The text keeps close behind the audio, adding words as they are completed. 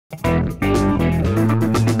Is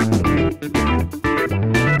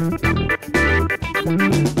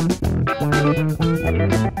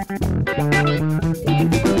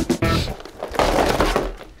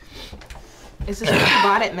this what you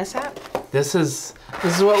bought at Mishap? This is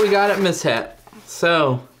what we got at Mishap.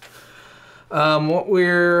 So, what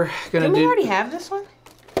we're gonna do. Didn't we already have this one?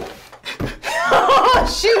 Oh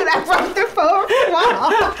shoot! I broke the phone.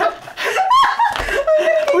 Wow.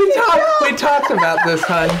 We talked about this,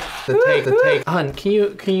 hun. The take. Hun, can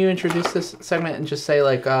you introduce this segment and just say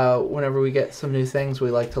like whenever we get some new things, we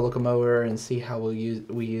like to look them over and see how we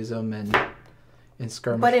use them and in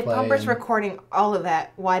skirmish But if play Pumper's and... recording all of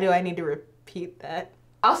that, why do I need to repeat that?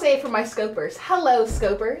 I'll say it for my scopers. Hello,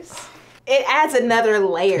 scopers. It adds another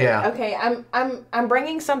layer. Yeah. Okay, I'm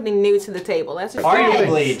bringing something new to the table. That's what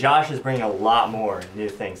Arguably, Josh is bringing a lot more new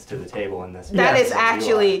things to the table in this. That Yes. is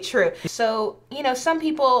actually true. So, you know, some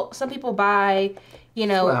people buy, you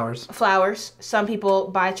know, flowers. Some people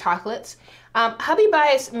buy chocolates. Hubby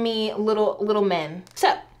buys me little men.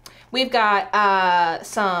 So, we've got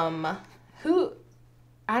some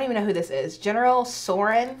I don't even know who this is. General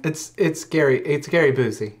Soren. It's Gary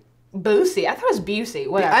Busey. Busey. I thought it was Busey.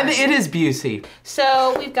 Whatever. I mean, it is Busey.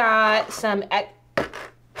 So we've got some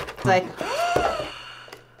like.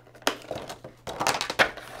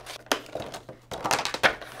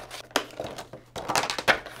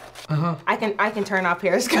 I can turn off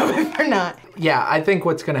Periscope if you're not. Yeah, I think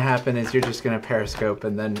what's gonna happen is you're just gonna Periscope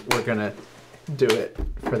and then we're gonna do it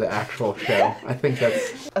for the actual show. I think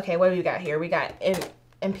that's. Okay, what do we got here? We got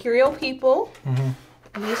Imperial people.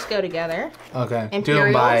 Mm-hmm. These go together. Okay.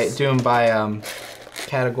 Imperials. Do them by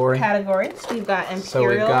category. Categories. We've got Imperials. So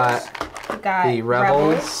we've got the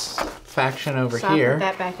Rebels faction over so here. I'll put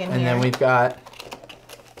that back in and here. then we've got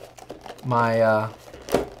my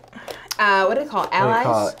what do they call it? Allies? What do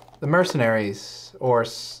you call it? The mercenaries or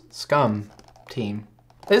scum team.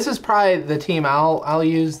 This is probably the team I'll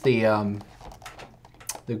use the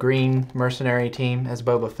green mercenary team as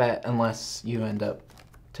Boba Fett unless you end up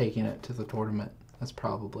taking it to the tournament. That's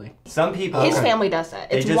probably. Some people. His family does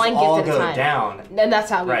that. It's they just one all gift at a go time. down. And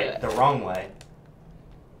that's how we do Right, it. the wrong way.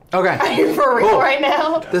 Okay. Are you for real right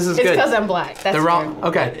now? This is it's good. It's because I'm black. That's the wrong. weird.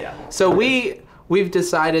 Okay. Yeah. So we've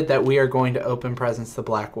decided that we are going to open presents the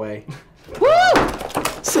black way. Woo!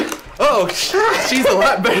 So, oh, she's a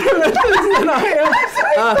lot better at this than I am.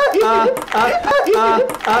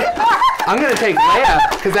 I'm gonna take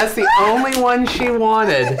Leia because that's the only one she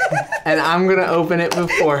wanted, and I'm gonna open it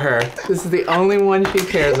before her. This is the only one she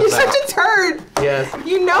cares You're about. such a turd. Yes.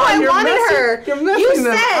 You know I wanted her. You're messing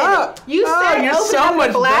them up. You said you're open so up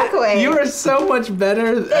much the black way. You are so much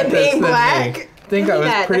better at this being than black. me. I think I was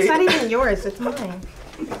that. pretty. It's not even yours. It's mine.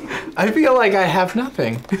 I feel like I have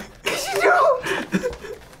nothing. You don't.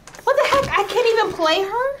 What the heck? I can't even play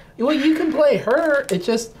her? Well, you can play her. It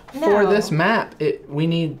just for No. this map, we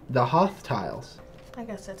need the Hoth tiles. I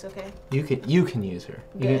guess that's okay. You can use her.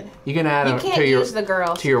 Good. You can add You her can't to use the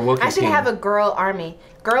girl. to your Wookiee I should team. have a girl army.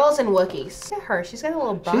 Girls and Wookiees. Look at her. She's got a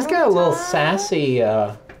little bun. She's got a little sassy.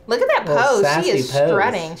 Look at that little pose. She sassy is pose.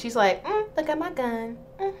 strutting. She's like, look at my gun.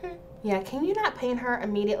 Mm-hmm. Yeah, can you not paint her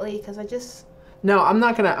immediately? Because I just... No, I'm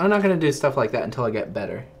not gonna do stuff like that until I get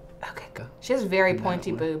better. Okay, go. She has very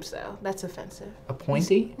pointy boobs, though. That's offensive. A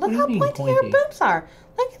pointy? Look What how do you mean pointy her boobs are.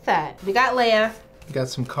 Look at that. We got Leia. You got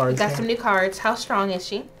some cards. We got here? some new cards. How strong is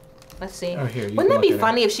she? Let's see. Oh, here, you Wouldn't can that be look at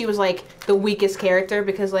funny if she was like the weakest character?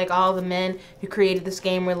 Because like all the men who created this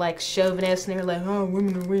game were like chauvinists and they were like, oh,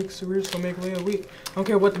 women are weak, so we're just gonna make Leia weak. I don't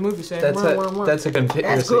care what the movie says. That's a That's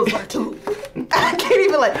conspiracy. good for two. I can't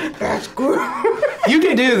even like, that's good. You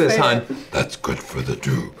can do this, hon. That's good for the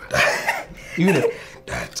tube. You can do.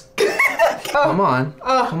 That's Come on.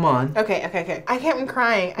 Come on. Okay. I can't. I'm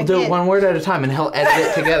crying. We'll do it one word at a time and he'll edit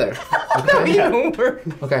it together. Okay.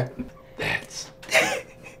 Okay. That's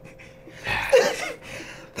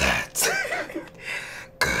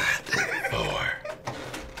good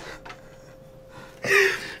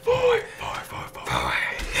for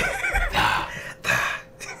the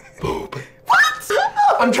boob.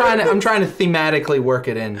 I'm trying to thematically work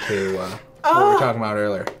it into what we were talking about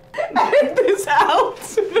earlier. Edit this out.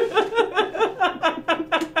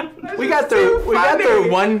 We got through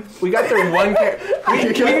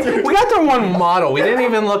one model. We didn't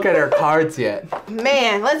even look at her cards yet.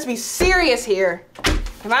 Man, let's be serious here.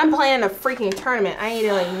 If I'm playing a freaking tournament, I need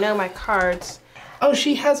to like know my cards. Oh,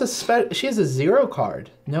 she has a zero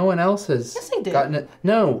card. No one else has Yes, they do. gotten it.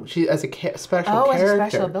 No, she has a special Oh, character. it's a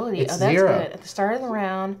special ability. It's oh, that's zero. good. At the start of the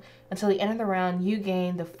round, until the end of the round, you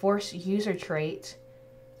gain the Force User trait.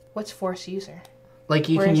 What's Force User? Like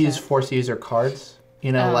you Where can is use that? Force user cards.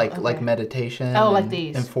 You know, okay. like meditation. Oh, like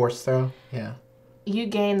these. And force throw. Yeah. You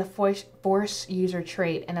gain the force user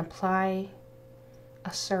trait and apply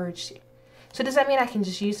a surge. So does that mean I can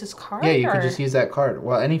just use this card? Yeah, you can just use that card.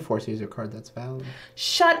 Well, any force user card that's valid.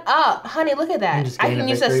 Shut up, honey! Look at that. I can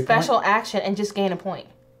use a special action and just gain a point.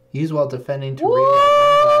 Use while defending to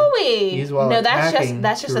reroll. Use while attacking.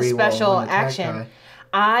 That's just a special action. Die.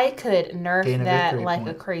 I could nerf that like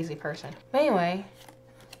a crazy person. But anyway,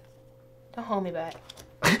 don't hold me back.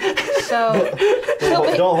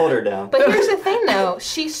 Don't hold her down. But here's the thing, though.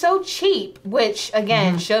 She's so cheap, which,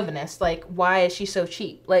 again, chauvinist. Like, why is she so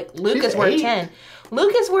cheap? Like, Luke is worth 10.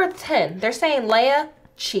 Luke is worth 10. They're saying Leia,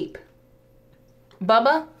 cheap.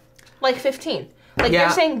 Bubba, like 15. Like,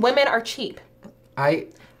 they're saying women are cheap.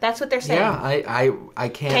 That's what they're saying. Yeah, I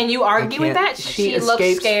can't. Can you argue with that? She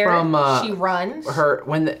looks scared. From, she runs.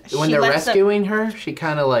 When they're rescuing her, she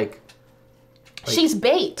kind of like she's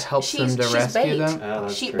bait. Helps them to rescue them. Oh,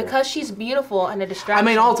 because she's beautiful and a distraction. I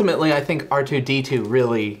mean, ultimately, I think R2-D2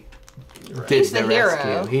 really did the hero.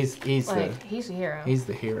 rescue. He's the hero. He's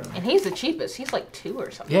the hero. And he's the cheapest. He's like 2 or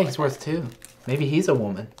something. Yeah, he's worth 2. Maybe he's a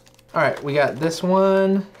woman. All right, we got this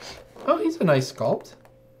one. Oh, he's a nice sculpt.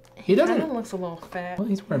 He doesn't. He looks a little fat. Well,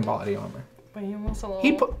 he's wearing body armor. But he looks a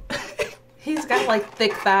little. He's got like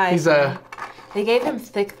thick thighs. They gave him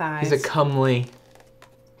thick thighs. He's a comely.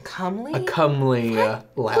 Comely? A comely lad.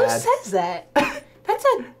 Who says that?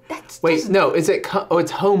 Wait, no, is it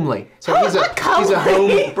it's homely. So he's a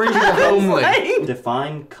comely. homely.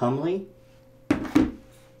 Define comely.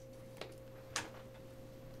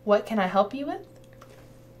 What can I help you with?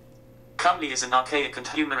 Comely is an archaic and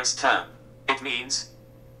humorous term. It means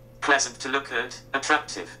pleasant to look at,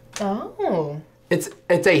 attractive. Oh. It's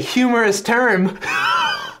a humorous term.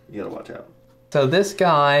 You gotta watch out. So this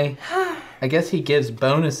guy, I guess he gives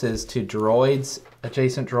bonuses to droids.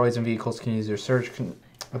 Adjacent droids and vehicles can use their surge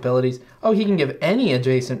abilities. Oh, he can give any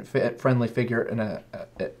adjacent friendly figure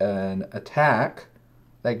an attack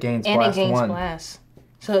that gains blast 1. And he gains blast.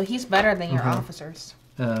 So he's better than your officers.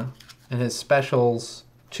 And his specials,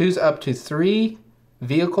 choose up to 3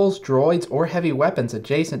 vehicles, droids, or heavy weapons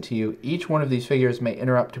adjacent to you. Each one of these figures may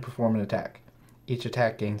interrupt to perform an attack. Each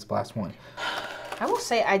attack gains blast 1. I will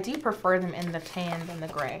say I do prefer them in the tan than the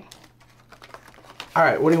gray. All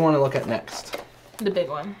right, what do you want to look at next? The big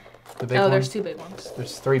one. The big one? There's 2 big ones.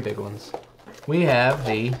 There's 3 big ones. We have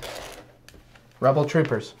the Rebel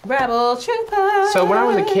Troopers. Rebel Troopers! So when I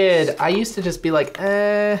was a kid, I used to just be like,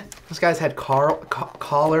 those guys had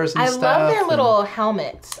collars and stuff. I love their little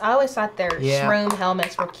helmets. I always thought their shroom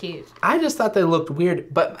helmets were cute. I just thought they looked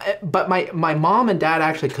weird, but my mom and dad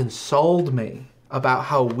actually consoled me about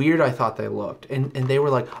how weird I thought they looked. And they were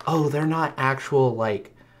like, oh, they're not actual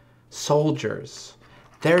like soldiers.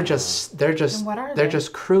 They're just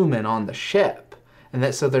crewmen on the ship.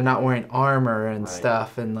 And so they're not wearing armor and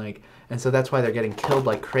stuff and so that's why they're getting killed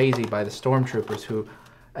like crazy by the stormtroopers who,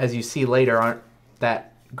 as you see later, aren't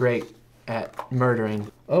that great at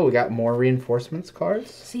murdering. Oh, we got more reinforcements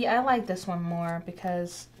cards? See, I like this one more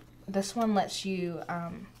because this one lets you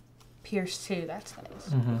pierce 2. That's nice.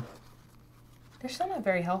 Mm-hmm. They're still not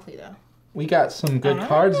very healthy, though. We got some good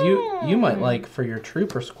cards. You might like for your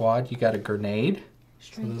trooper squad. You got a grenade.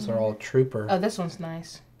 So those are all trooper. Oh, this one's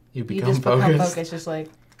nice. You become focused. Just like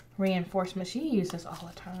reinforcements. You use this all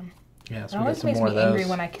the time. Yeah, so it always makes me angry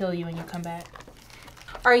when I kill you and you come back.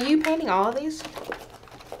 Are you painting all of these?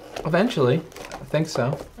 Eventually. I think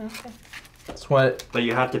so. Okay. That's what... But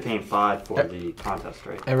you have to paint 5 for the contest,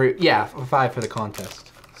 right? 5 for the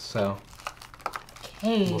contest. So...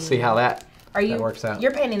 Okay. We'll see how that works out.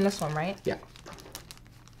 You're painting this one, right? Yeah.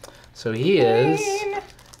 So he is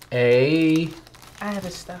a... I have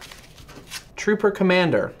his stuff. Trooper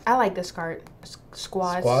Commander. I like this card.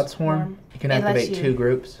 Squad Swarm. You can activate 2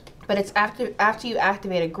 groups. But it's after you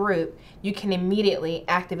activate a group, you can immediately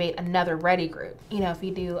activate another ready group. You know, if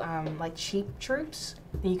you do like cheap troops,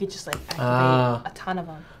 then you could just like activate a ton of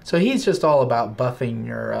them. So he's just all about buffing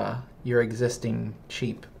your existing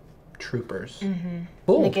cheap troopers. Mm-hmm.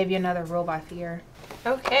 Cool. And they give you another rule by fear.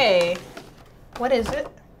 Okay. What is it?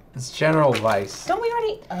 It's General Weiss. Don't we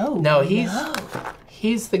already? Oh. No,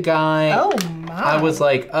 he's the guy. Oh my. I was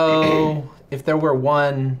like, oh, if there were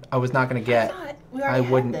one, I was not gonna get. I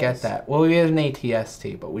wouldn't get that. Well, we had an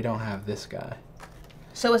ATST, but we don't have this guy.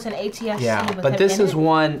 So it's an ATST. Yeah, but this is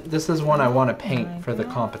one. This is one I want to paint for the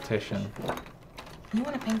competition. You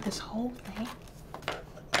want to paint this whole thing?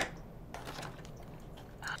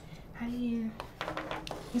 How do you?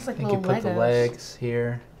 He's like little Legos. You can put the legs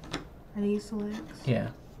here. Are these the legs? Yeah.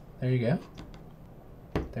 There you go.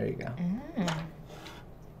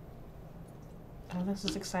 Oh, this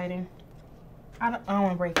is exciting. I don't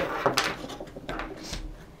want to break it.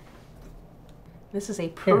 This is a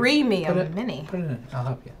premium mini. Put it in. I'll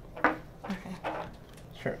help you. Okay.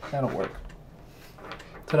 Sure, that'll work.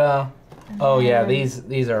 Ta-da! Oh yeah,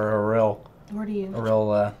 these are a real. Where do you? A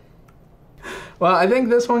real. Well, I think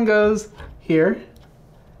this one goes here,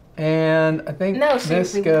 and I think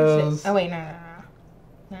this goes. Oh wait, no.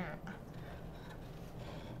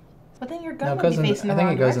 But then your gun No, would be facing the I think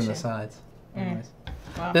wrong it goes direction. in the sides. Anyways.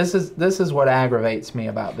 Wow. This is what aggravates me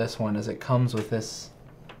about this one is it comes with this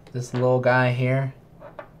little guy here,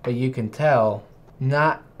 but you can tell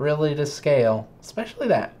not really to scale, especially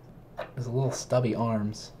that. There's little stubby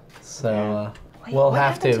arms, so Wait, we'll what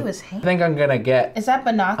have happened to. to his hand? I think I'm gonna get Is that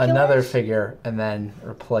binoculars? another figure and then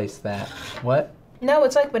replace that. What? No,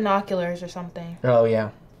 it's like binoculars or something. Oh yeah,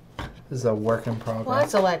 this is a work in progress. Well,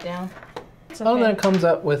 that's a letdown. It's Oh, okay. then it comes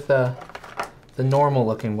up with the normal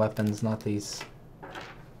looking weapons, not these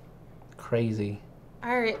crazy.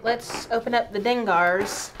 All right, let's open up the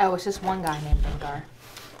Dengars. Oh, it's just one guy named Dengar.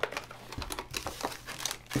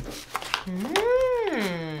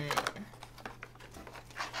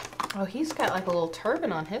 Oh, he's got like a little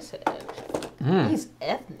turban on his head. He's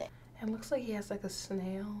ethnic. It looks like he has like a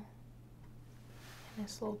snail in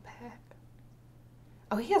his little pack.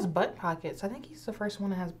 Oh, he has butt pockets. I think he's the first one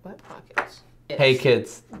that has butt pockets. Hey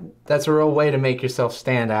kids, that's a real way to make yourself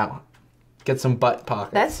stand out. Get some butt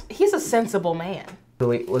pockets. He's a sensible man.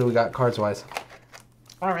 What do we got cards wise?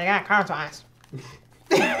 Oh my god, cards wise.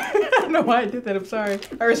 I don't know why I did that. I'm sorry.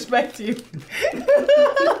 I respect you.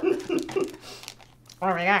 Oh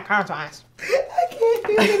my god, cards wise. I can't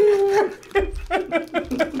do it anymore.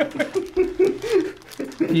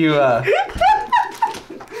 You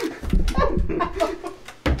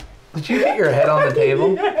Did you hit your head on the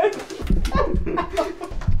table?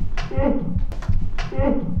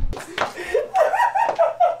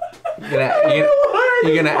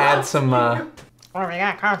 You're gonna add some Oh my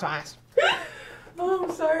god, cards wise. Oh,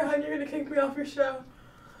 I'm sorry, hon. You're gonna kick me off your show.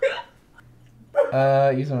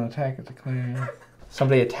 use an attack to clear.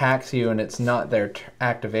 Somebody attacks you and it's not their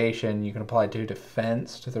activation, you can apply 2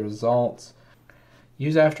 defense to the results.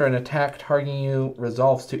 Use after an attack targeting you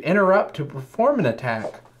resolves to interrupt to perform an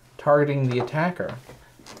attack targeting the attacker.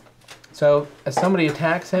 So as somebody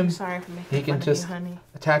attacks him, Sorry for making he can fun just of you, honey.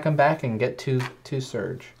 attack him back and get two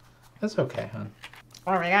surge. That's okay, hon.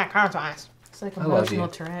 Oh my god, cards wise. It's like I love emotional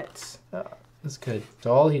you. Tourette's. That's good.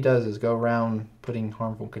 So all he does is go around putting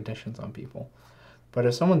harmful conditions on people. But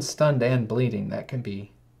if someone's stunned and bleeding, that can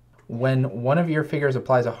be... When one of your figures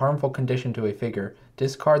applies a harmful condition to a figure,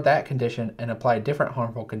 discard that condition and apply a different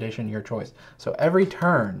harmful condition, your choice. So every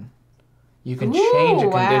turn, you can change a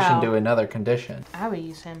condition to another condition. I would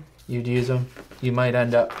use him. You'd use him. You might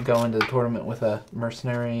end up going to the tournament with a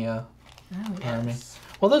mercenary army.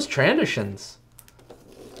 Well, those transitions.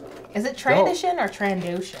 Is it transition or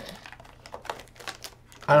Trandoshan?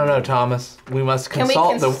 I don't know, Thomas. We must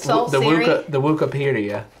consult, the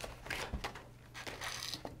Wikipedia.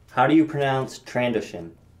 How do you pronounce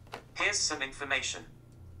Trandoshan? Here's some information.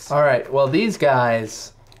 All right. Well, these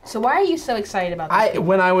guys. So why are you so excited about this?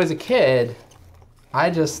 When I was a kid, I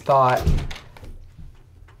just thought.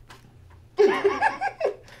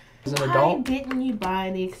 As an adult. Why didn't you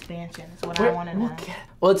buy the expansion? Is what I want to know.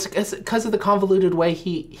 Well, it's because of the convoluted way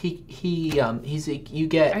you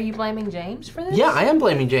get. Are you blaming James for this? Yeah, I am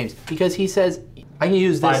blaming James because he says I can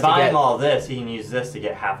use this By buying to get. all this, he can use this to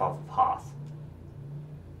get half off of Hoth.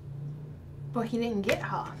 But he didn't get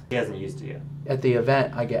Hoth. He hasn't used it yet. At the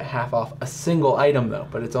event, I get half off a single item though,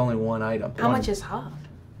 but it's only one item. How much is Hoth?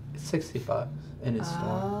 It's $65 in his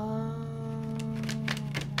store.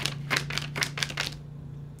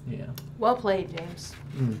 Yeah. Well played, James.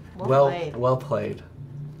 Well played. Well played.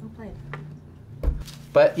 Well played.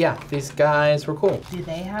 But yeah, these guys were cool. Do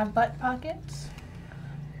they have butt pockets?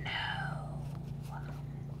 No.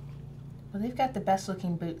 Well, they've got the best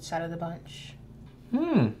looking boots out of the bunch.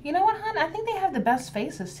 You know what, hon? I think they have the best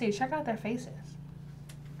faces too. Check out their faces.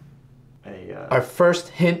 Our first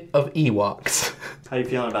hint of Ewoks. How you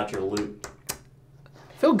feeling about your loot?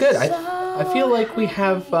 Feel good. I feel like we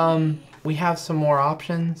have some more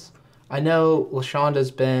options. I know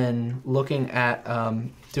LaShonda's been looking at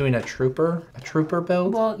doing a trooper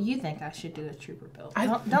build. Well, you think I should do a trooper build.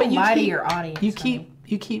 Don't but you lie to keep- your audience. You honey.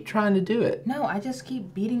 keep trying to do it. No, I just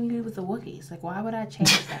keep beating you with the Wookiees. Like, why would I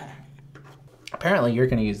change that? Apparently, you're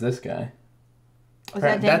gonna use this guy. Was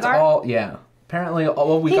that That's Dengar? all. Yeah. Apparently,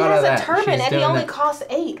 all we He got out of that. has a turban she's and he doing only it. costs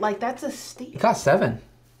 8. Like, that's a steal. He cost 7.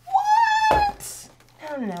 What? I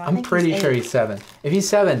don't know. I'm pretty sure he's 7. If he's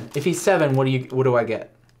 7, what do I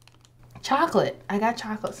get? Chocolate. I got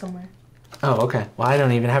chocolate somewhere. Oh, okay. Well, I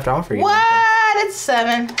don't even have to offer you. What? it's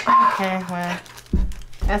 7. Okay, well,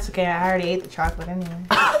 that's okay. I already ate the chocolate anyway.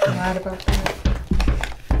 I'm glad about that.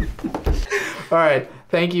 All right.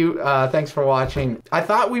 Thank you. Thanks for watching. I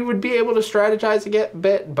thought we would be able to strategize a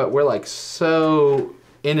bit, but we're like so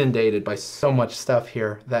inundated by so much stuff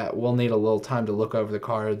here that we'll need a little time to look over the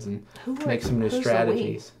cards and make some new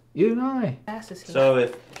strategies. You and I. So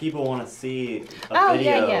if people want to see a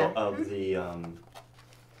video of the,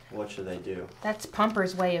 what should they do? That's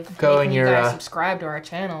Pumper's way of making you guys subscribe to our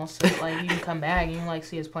channel, so like you can come back and you can like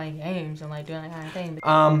see us playing games and like doing that kind of thing.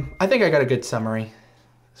 I think I got a good summary,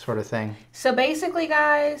 sort of thing. So basically,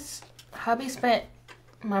 guys, hubby spent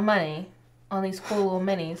my money on these cool little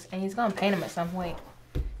minis, and he's gonna paint them at some point.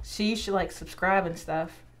 So you should like subscribe and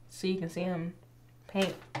stuff so you can see him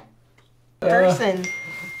paint. Person.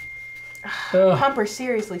 Pumper,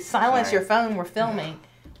 seriously, silence your phone. We're filming.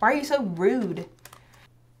 Why are you so rude?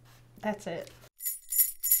 That's it.